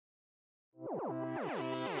Hey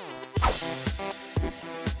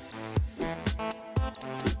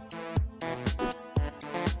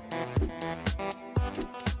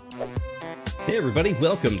everybody,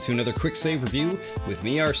 welcome to another Quicksave review with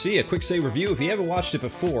me, RC. A Quicksave review, if you haven't watched it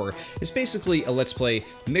before, is basically a Let's Play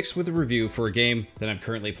mixed with a review for a game that I'm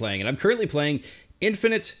currently playing. And I'm currently playing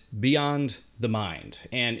Infinite Beyond the Mind.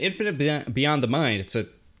 And Infinite Beyond the Mind, it's a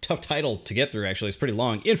tough title to get through, actually. It's pretty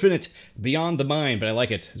long. Infinite Beyond the Mind, but I like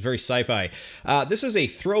it. It's very sci-fi. This is a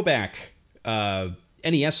throwback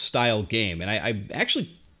NES-style game, and I'm actually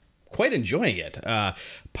quite enjoying it.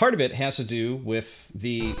 Part of it has to do with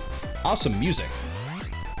the awesome music.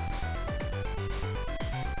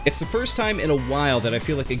 It's the first time in a while that I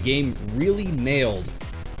feel like a game really nailed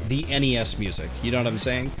the NES music. You know what I'm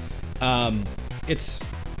saying? It's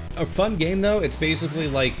a fun game, though. It's basically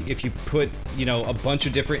like if you put, you know, a bunch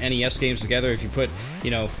of different NES games together. If you put,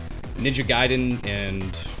 you know, Ninja Gaiden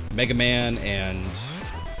and Mega Man and,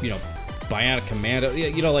 you know, Bionic Commando,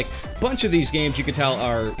 you know, like a bunch of these games you can tell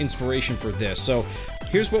are inspiration for this. So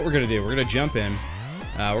here's what we're gonna do. We're gonna jump in.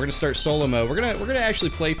 We're gonna start solo mode. We're gonna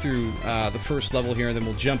actually play through the first level here, and then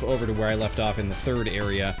we'll jump over to where I left off in the third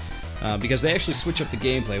area because they actually switch up the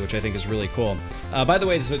gameplay, which I think is really cool. By the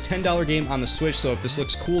way, this is a $10 game on the Switch, so if this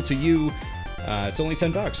looks cool to you, it's only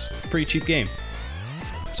 $10. Pretty cheap game.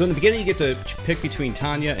 So in the beginning, you get to pick between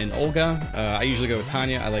Tanya and Olga. I usually go with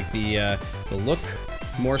Tanya. I like the look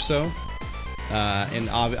more so. And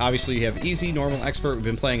obviously you have easy, normal, expert. We've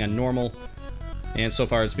been playing on normal, and so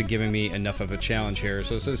far it's been giving me enough of a challenge here.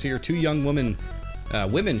 So it says here, two young women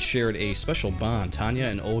shared a special bond. Tanya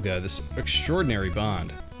and Olga, this extraordinary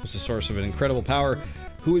bond, was the source of an incredible power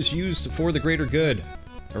who was used for the greater good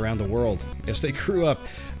around the world. As they grew up,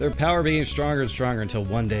 their power became stronger and stronger until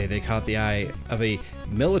one day they caught the eye of a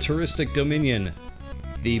militaristic dominion,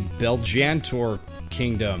 the Beljantor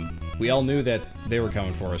Kingdom. We all knew that they were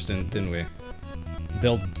coming for us, didn't we?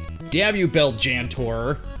 Damn you,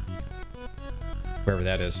 Beljantor! Wherever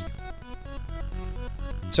that is.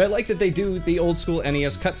 So I like that they do the old school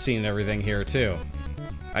NES cutscene and everything here, too.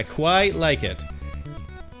 I quite like it.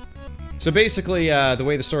 So basically, the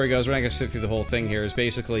way the story goes, we're not gonna sit through the whole thing here, is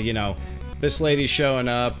basically, you know, this lady's showing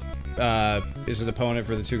up, is an opponent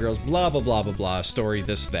for the two girls, blah, blah, blah, blah, blah, story,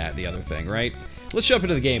 this, that, the other thing, right? Let's jump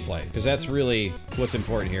into the gameplay, because that's really what's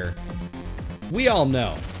important here. We all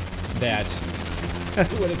know that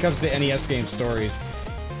when it comes to NES game stories,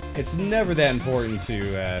 it's never that important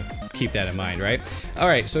to keep that in mind, right?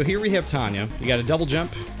 Alright, so here we have Tanya. You got a double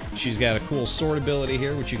jump. She's got a cool sword ability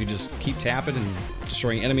here, which you can just keep tapping and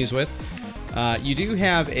destroying enemies with. You do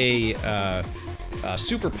have a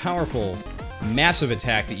super powerful, massive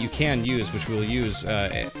attack that you can use, which we'll use,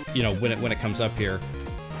 you know, when it comes up here.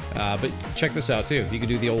 But check this out, too. You can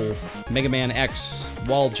do the old Mega Man X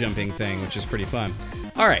wall jumping thing, which is pretty fun.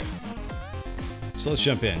 Alright. So let's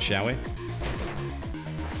jump in, shall we?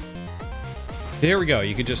 Here we go.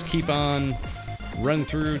 You can just keep on running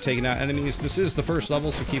through, taking out enemies. This is the first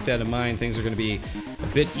level, so keep that in mind. Things are going to be a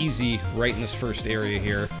bit easy right in this first area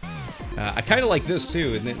here. I kind of like this,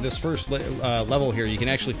 too. In this first level here, you can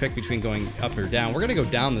actually pick between going up or down. We're going to go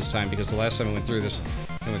down this time, because the last time I went through this,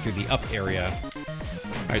 I went through the up area.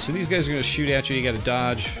 Alright, so these guys are going to shoot at you. You got to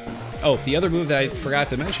dodge. Oh, the other move that I forgot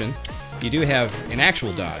to mention, you do have an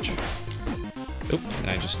actual dodge. Oop, and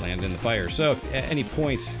I just landed in the fire. So if at any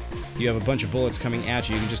point you have a bunch of bullets coming at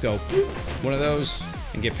you, you can just go one of those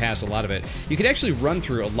and get past a lot of it. You can actually run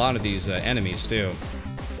through a lot of these enemies too.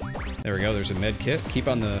 There we go, there's a med kit. Keep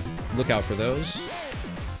on the lookout for those.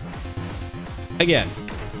 Again,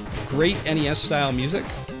 great NES style music.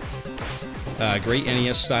 Great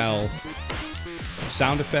NES style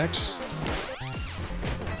sound effects.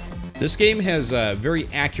 This game has very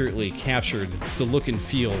accurately captured the look and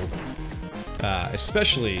feel,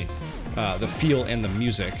 especially the feel and the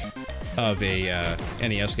music of a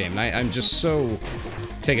NES game. And I'm just so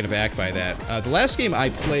taken aback by that. The last game I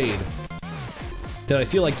played that I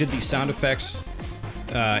feel like did the sound effects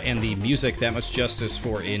and the music that much justice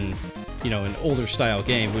for in, you know, an older style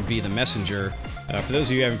game would be The Messenger. For those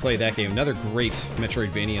of you who haven't played that game, another great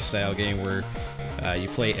Metroidvania style game where you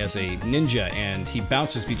play as a ninja and he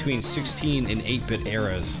bounces between 16 and 8-bit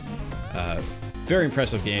eras. Very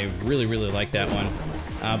impressive game. Really, really like that one.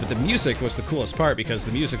 But the music was the coolest part because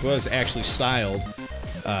the music was actually styled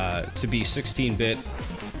to be 16-bit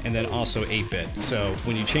and then also 8-bit. So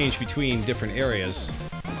when you change between different areas,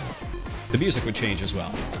 the music would change as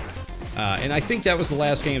well. And I think that was the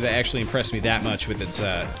last game that actually impressed me that much with its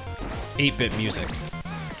 8-bit music.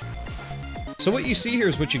 So what you see here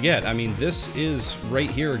is what you get. I mean, this is right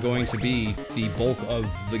here going to be the bulk of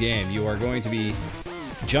the game. You are going to be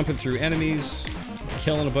jumping through enemies,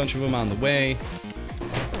 killing a bunch of them on the way.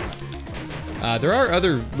 There are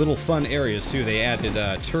other little fun areas too. They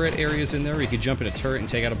added turret areas in there where you could jump in a turret and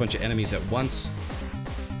take out a bunch of enemies at once.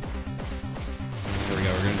 There we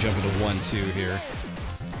go, we're gonna jump into 1-2 here.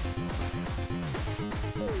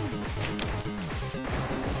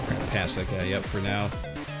 We're gonna pass that guy up for now.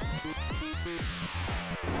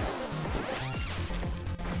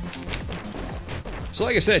 So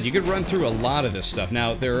like I said, you could run through a lot of this stuff.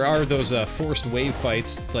 Now, there are those forced wave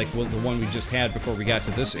fights, like the one we just had before we got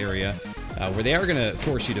to this area, where they are going to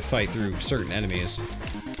force you to fight through certain enemies.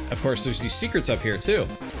 Of course, there's these secrets up here, too.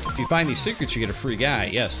 If you find these secrets, you get a free guy.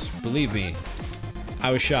 Yes, believe me. I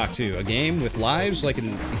was shocked, too. A game with lives, like in,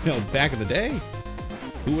 you know, back in the day?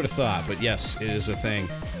 Who would have thought? But yes, it is a thing.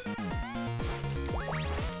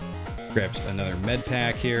 Grab another med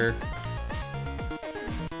pack here.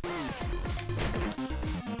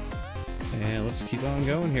 And let's keep on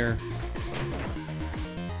going here.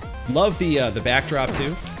 Love the backdrop,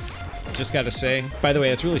 too. Just gotta say. By the way,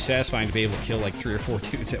 it's really satisfying to be able to kill like 3 or 4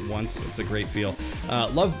 dudes at once. It's a great feel.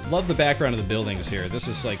 Love the background of the buildings here. This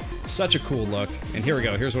is like such a cool look. And here we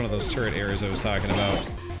go. Here's one of those turret areas I was talking about.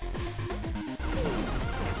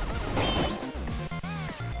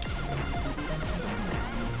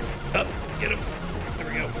 Up, get him. There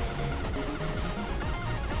we go.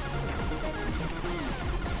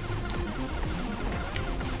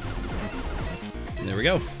 And there we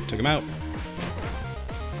go. Took him out.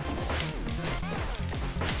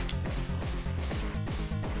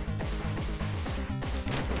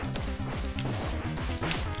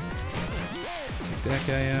 That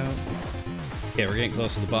guy out. Okay, we're getting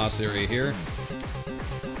close to the boss area here.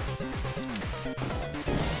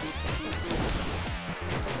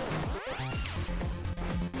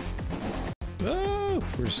 Oh,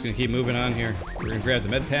 we're just gonna keep moving on here. We're gonna grab the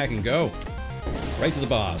med pack and go right to the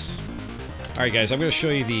boss. All right, guys, I'm gonna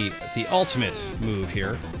show you the ultimate move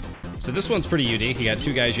here. So this one's pretty unique. You got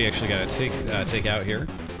 2 guys you actually gotta take out here.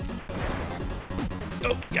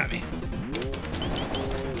 Oh, got me.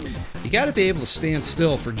 You gotta be able to stand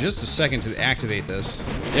still for just a second to activate this.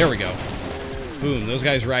 There we go. Boom, those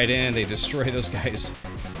guys ride in, they destroy those guys.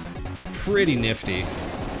 Pretty nifty.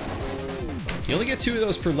 You only get 2 of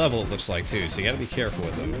those per level, it looks like, too, so you gotta be careful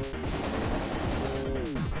with them.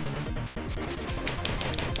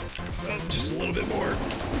 Oh, just a little bit more.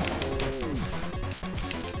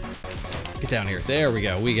 Get down here. There we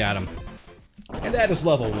go, we got him. And that is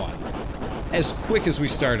level 1. As quick as we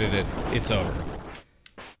started it, it's over.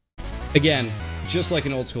 Again, just like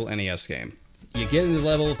an old school NES game. You get into the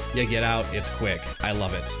level, you get out, it's quick. I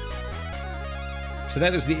love it. So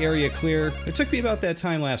that is the area clear. It took me about that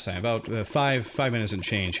time last time, about 5 minutes and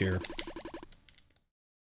change here.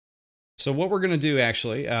 So what we're gonna do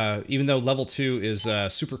actually, even though level 2 is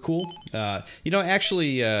super cool, you know,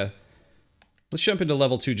 actually, let's jump into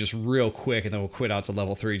level 2 just real quick and then we'll quit out to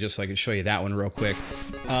level 3 just so I can show you that one real quick.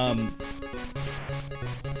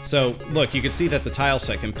 So, look, you can see that the tile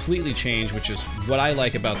set completely changed, which is what I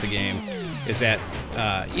like about the game, is that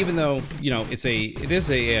even though, you know, it is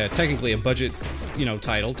technically a budget, you know,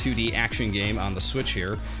 title, 2D action game on the Switch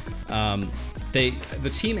here,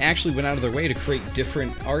 the team actually went out of their way to create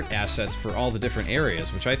different art assets for all the different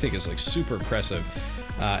areas, which I think is, like, super impressive.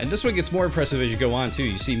 And this one gets more impressive as you go on, too.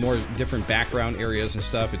 You see more different background areas and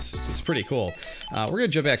stuff. It's pretty cool. We're going to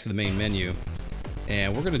jump back to the main menu.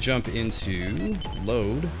 And we're going to jump into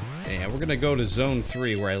load, and we're going to go to zone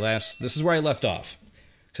 3 where this is where I left off.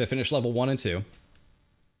 Because I finished level 1 and 2.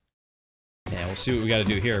 And we'll see what we got to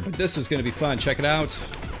do here. But this is going to be fun. Check it out.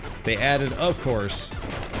 They added, of course,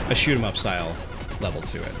 a shoot 'em up style level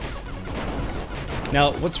to it.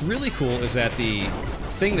 Now, what's really cool is that the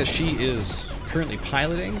thing that she is currently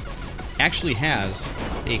piloting actually has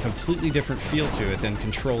a completely different feel to it than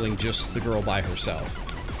controlling just the girl by herself.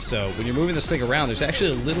 So when you're moving this thing around, there's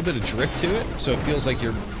actually a little bit of drift to it, so it feels like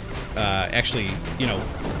you're actually, you know,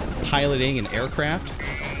 piloting an aircraft.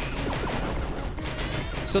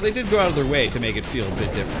 So they did go out of their way to make it feel a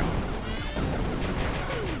bit different.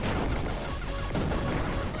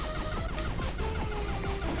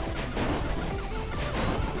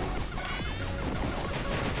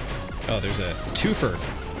 Oh, there's a twofer.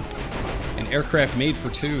 An aircraft made for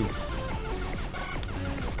 2.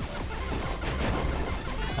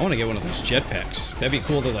 I want to get one of those jetpacks. That'd be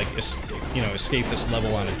cool to, like, you know, escape this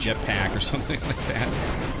level on a jetpack or something like that.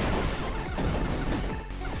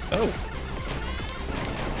 Oh.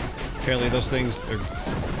 Apparently those things are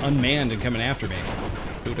unmanned and coming after me.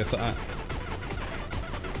 Who would have thought?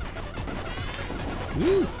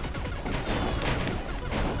 Woo!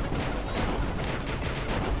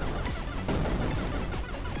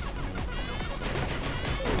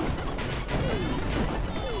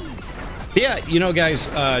 Yeah, you know, guys,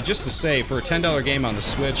 just to say, for a $10 game on the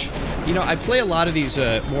Switch, you know, I play a lot of these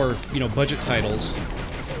more, you know, budget titles,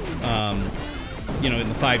 you know, in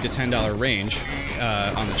the $5 to $10 range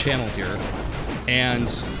on the channel here,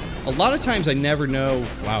 and a lot of times I never know.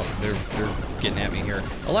 Wow, they're getting at me here.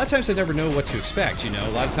 A lot of times I never know what to expect. You know,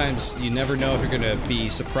 a lot of times you never know if you're gonna be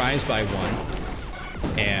surprised by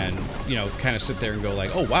one, and you know, kind of sit there and go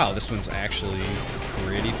like, oh wow, this one's actually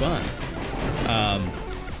pretty fun.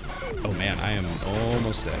 Oh man, I am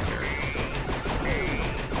almost dead here.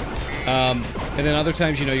 And then other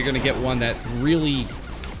times, you know, you're gonna get one that really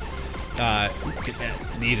get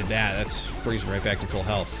that, needed that. That's brings me right back to full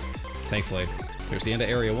health. Thankfully, there's the end of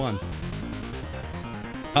Area 1.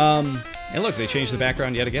 And look, they changed the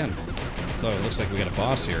background yet again. Oh, it looks like we got a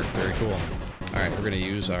boss here. Very cool. All right, we're gonna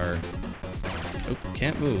use our. Oh,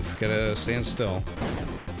 can't move. Gotta stand still.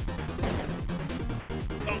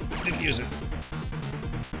 Oh, didn't use it.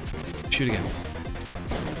 Shoot again.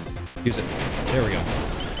 Use it. There we go.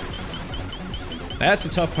 That's the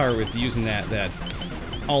tough part with using that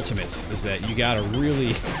ultimate, is that you gotta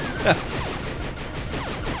really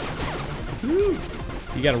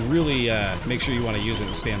you gotta really make sure you want to use it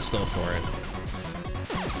and stand still for it.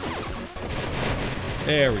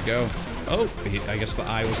 There we go. Oh, I guess the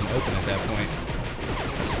eye wasn't open at that point.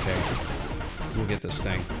 That's okay. We'll get this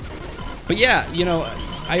thing. But yeah, you know,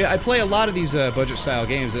 I play a lot of these budget-style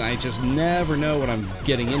games, and I just never know what I'm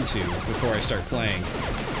getting into before I start playing.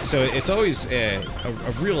 So it's always a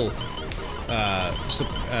real,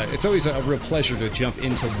 it's always a real pleasure to jump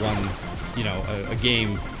into one, you know, a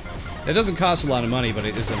game that doesn't cost a lot of money, but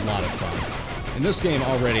it is a lot of fun. In this game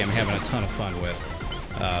already, I'm having a ton of fun with.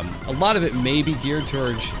 A lot of it may be geared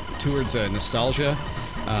towards nostalgia,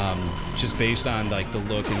 just based on like the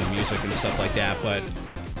look and the music and stuff like that, but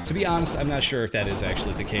to be honest, I'm not sure if that is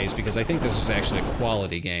actually the case, because I think this is actually a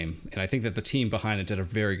quality game, and I think that the team behind it did a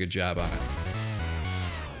very good job on it.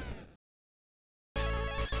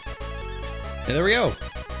 And there we go.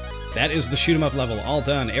 That is the shoot 'em up level, all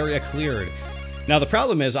done, area cleared. Now the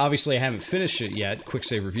problem is, obviously I haven't finished it yet, quick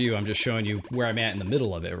save review, I'm just showing you where I'm at in the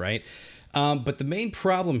middle of it, right? But the main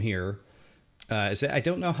problem here is that I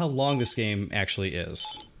don't know how long this game actually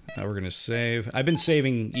is. Now we're gonna save. I've been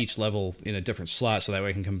saving each level in a different slot so that way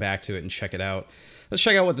I can come back to it and check it out. Let's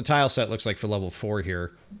check out what the tile set looks like for level 4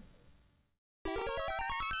 here.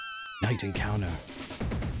 Night Encounter.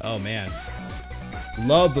 Oh man.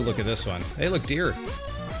 Love the look of this one. Hey look, deer.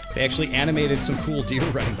 They actually animated some cool deer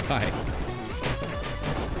running by.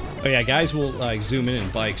 Oh yeah, guys will like zoom in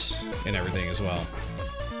bikes and everything as well.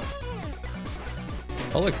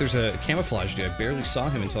 Oh look, there's a camouflage dude. I barely saw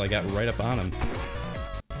him until I got right up on him.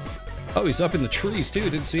 Oh, he's up in the trees too.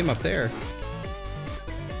 Didn't see him up there.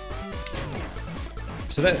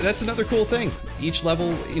 So that's another cool thing. Each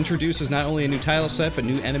level introduces not only a new tile set, but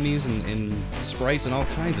new enemies and sprites and all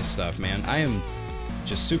kinds of stuff, man. I am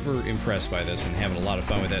just super impressed by this and having a lot of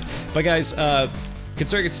fun with it. But guys,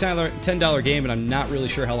 considering it's a $10 game and I'm not really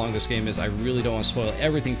sure how long this game is, I really don't want to spoil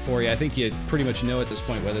everything for you. I think you pretty much know at this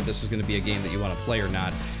point whether this is going to be a game that you want to play or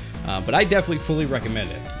not. But I definitely fully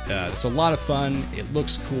recommend it. It's a lot of fun. It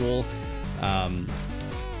looks cool.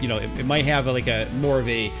 You know, it might have like a more of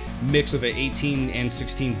a mix of a 18 and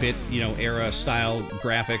 16-bit, you know, era style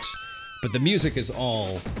graphics, but the music is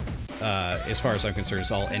all, as far as I'm concerned, it's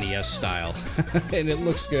all NES style, and it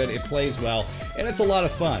looks good. It plays well, and it's a lot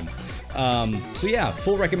of fun. So yeah,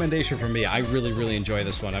 full recommendation from me. I really, really enjoy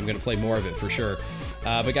this one. I'm going to play more of it for sure.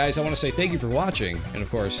 But guys, I want to say thank you for watching, and of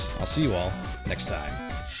course, I'll see you all next time.